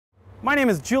My name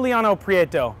is Giulliano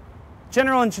Prieto,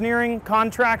 General Engineering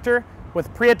Contractor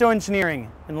with Prieto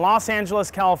Engineering in Los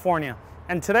Angeles, California.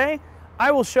 And today,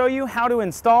 I will show you how to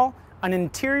install an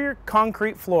interior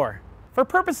concrete floor. For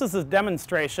purposes of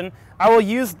demonstration, I will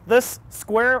use this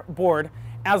square board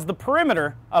as the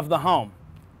perimeter of the home.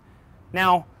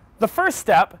 Now, the first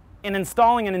step in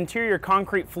installing an interior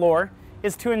concrete floor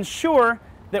is to ensure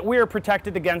that we are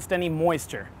protected against any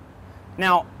moisture.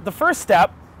 Now, the first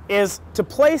step is to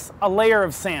place a layer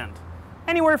of sand.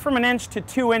 Anywhere from 1 inch to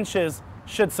 2 inches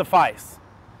should suffice.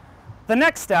 The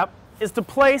next step is to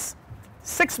place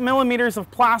 6 millimeters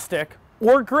of plastic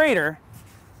or greater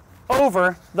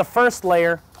over the first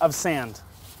layer of sand.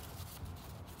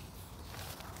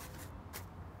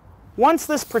 Once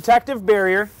this protective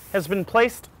barrier has been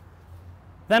placed,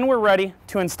 then we're ready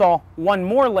to install one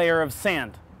more layer of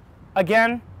sand.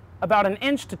 Again, about 1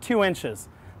 inch to 2 inches.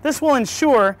 This will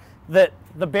ensure that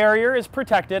the barrier is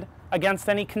protected against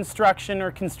any construction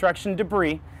or construction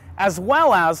debris, as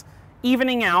well as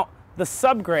evening out the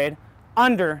subgrade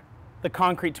under the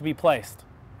concrete to be placed.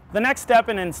 The next step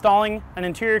in installing an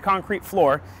interior concrete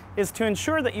floor is to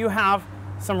ensure that you have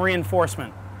some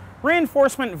reinforcement.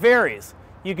 Reinforcement varies.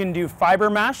 You can do fiber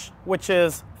mesh, which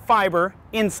is fiber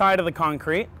inside of the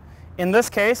concrete. In this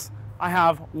case, I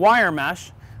have wire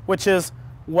mesh, which is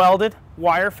welded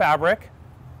wire fabric.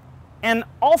 And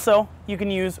also, you can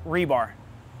use rebar.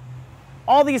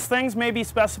 All these things may be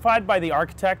specified by the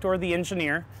architect or the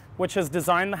engineer, which has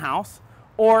designed the house,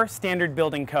 or standard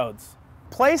building codes.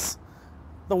 Place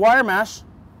the wire mesh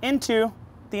into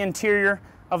the interior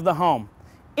of the home.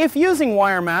 If using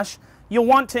wire mesh, you'll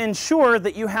want to ensure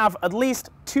that you have at least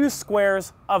 2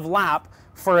 squares of lap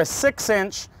for a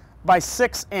 6-inch by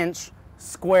 6-inch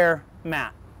square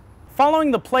mat.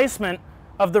 Following the placement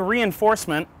of the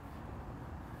reinforcement,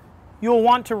 you'll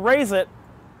want to raise it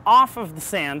off of the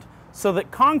sand so that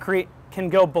concrete can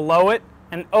go below it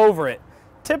and over it.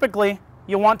 Typically,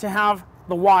 you'll want to have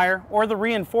the wire or the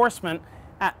reinforcement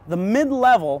at the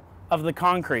mid-level of the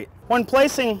concrete. When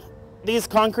placing these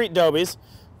concrete dobies,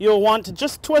 you'll want to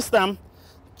just twist them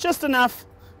just enough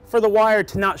for the wire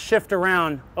to not shift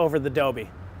around over the dobie.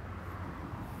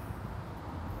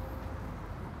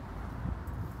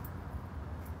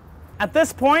 At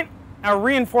this point, our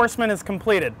reinforcement is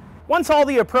completed. Once all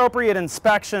the appropriate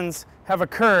inspections have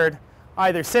occurred,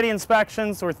 either city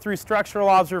inspections or through structural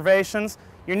observations,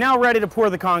 you're now ready to pour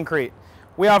the concrete.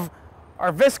 We have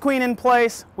our visqueen in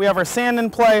place, we have our sand in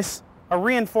place, our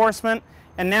reinforcement,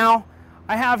 and now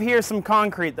I have here some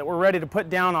concrete that we're ready to put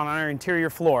down on our interior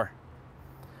floor.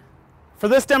 For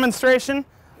this demonstration,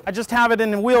 I just have it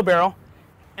in a wheelbarrow,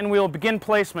 and we will begin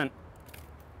placement.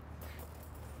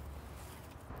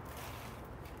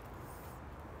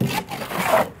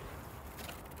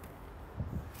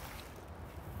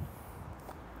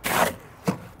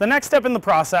 The next step in the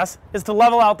process is to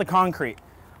level out the concrete.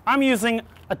 I'm using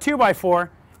a 2x4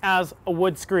 as a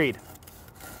wood screed.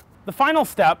 The final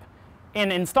step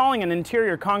in installing an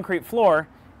interior concrete floor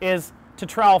is to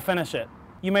trowel finish it.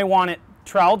 You may want it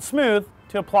troweled smooth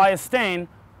to apply a stain,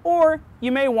 or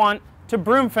you may want to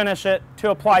broom finish it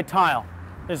to apply tile.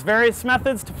 There's various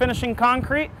methods to finishing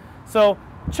concrete, so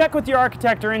check with your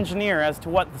architect or engineer as to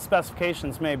what the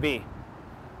specifications may be.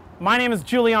 My name is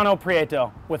Giuliano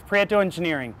Prieto with Prieto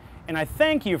Engineering, and I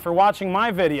thank you for watching my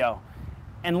video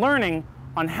and learning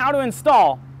on how to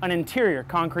install an interior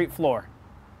concrete floor.